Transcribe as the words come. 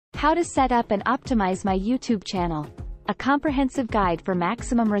How to set up and optimize my YouTube channel. A comprehensive guide for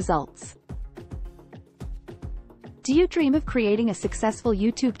maximum results. Do you dream of creating a successful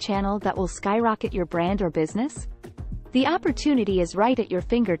YouTube channel that will skyrocket your brand or business? The opportunity is right at your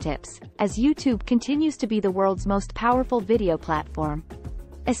fingertips, as YouTube continues to be the world's most powerful video platform.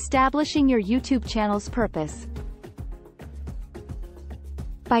 Establishing your YouTube channel's purpose.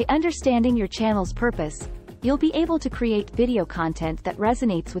 By understanding your channel's purpose, you'll be able to create video content that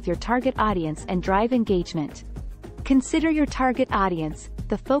resonates with your target audience and drive engagement. Consider your target audience,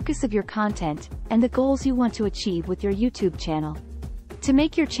 the focus of your content, and the goals you want to achieve with your YouTube channel. To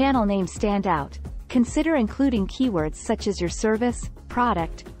make your channel name stand out, consider including keywords such as your service,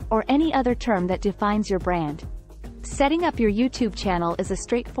 product, or any other term that defines your brand. Setting up your YouTube channel is a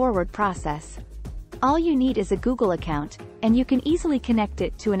straightforward process. All you need is a Google account, and you can easily connect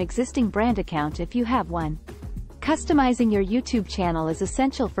it to an existing brand account if you have one. Customizing your YouTube channel is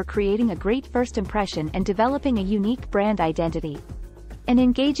essential for creating a great first impression and developing a unique brand identity. An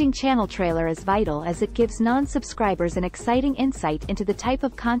engaging channel trailer is vital as it gives non-subscribers an exciting insight into the type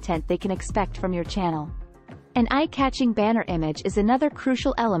of content they can expect from your channel. An eye-catching banner image is another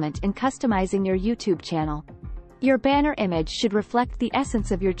crucial element in customizing your YouTube channel. Your banner image should reflect the essence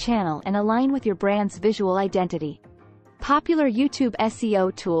of your channel and align with your brand's visual identity. Popular YouTube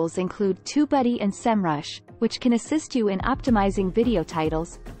SEO tools include TubeBuddy and SEMrush, which can assist you in optimizing video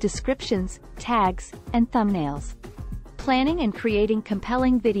titles, descriptions, tags, and thumbnails. Planning and creating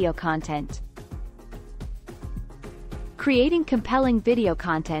compelling video content. Creating compelling video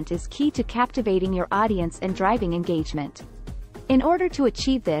content is key to captivating your audience and driving engagement. In order to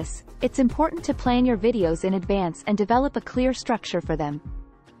achieve this, it's important to plan your videos in advance and develop a clear structure for them.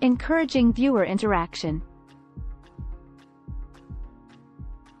 Encouraging viewer interaction.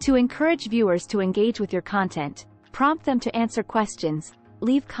 To encourage viewers to engage with your content, prompt them to answer questions,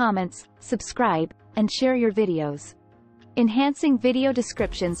 leave comments, subscribe, and share your videos. Enhancing video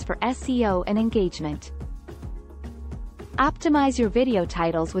descriptions for SEO and engagement. Optimize your video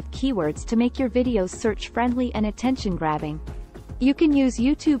titles with keywords to make your videos search-friendly and attention-grabbing. You can use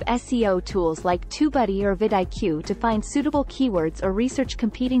YouTube SEO tools like TubeBuddy or vidIQ to find suitable keywords or research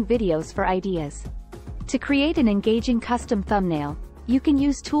competing videos for ideas. To create an engaging custom thumbnail, you can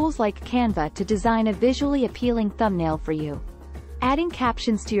use tools like Canva to design a visually appealing thumbnail for you. Adding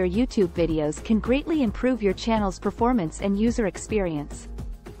captions to your YouTube videos can greatly improve your channel's performance and user experience.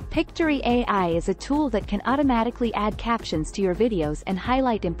 Pictory.ai is a tool that can automatically add captions to your videos and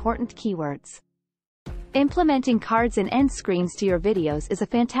highlight important keywords. Implementing cards and end screens to your videos is a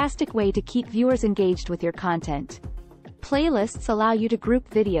fantastic way to keep viewers engaged with your content. Playlists allow you to group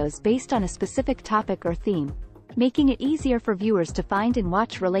videos based on a specific topic or theme, making it easier for viewers to find and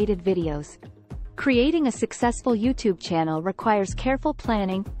watch related videos. Creating a successful YouTube channel requires careful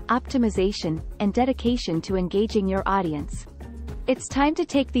planning, optimization, and dedication to engaging your audience. It's time to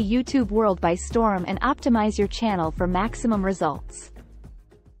take the YouTube world by storm and optimize your channel for maximum results.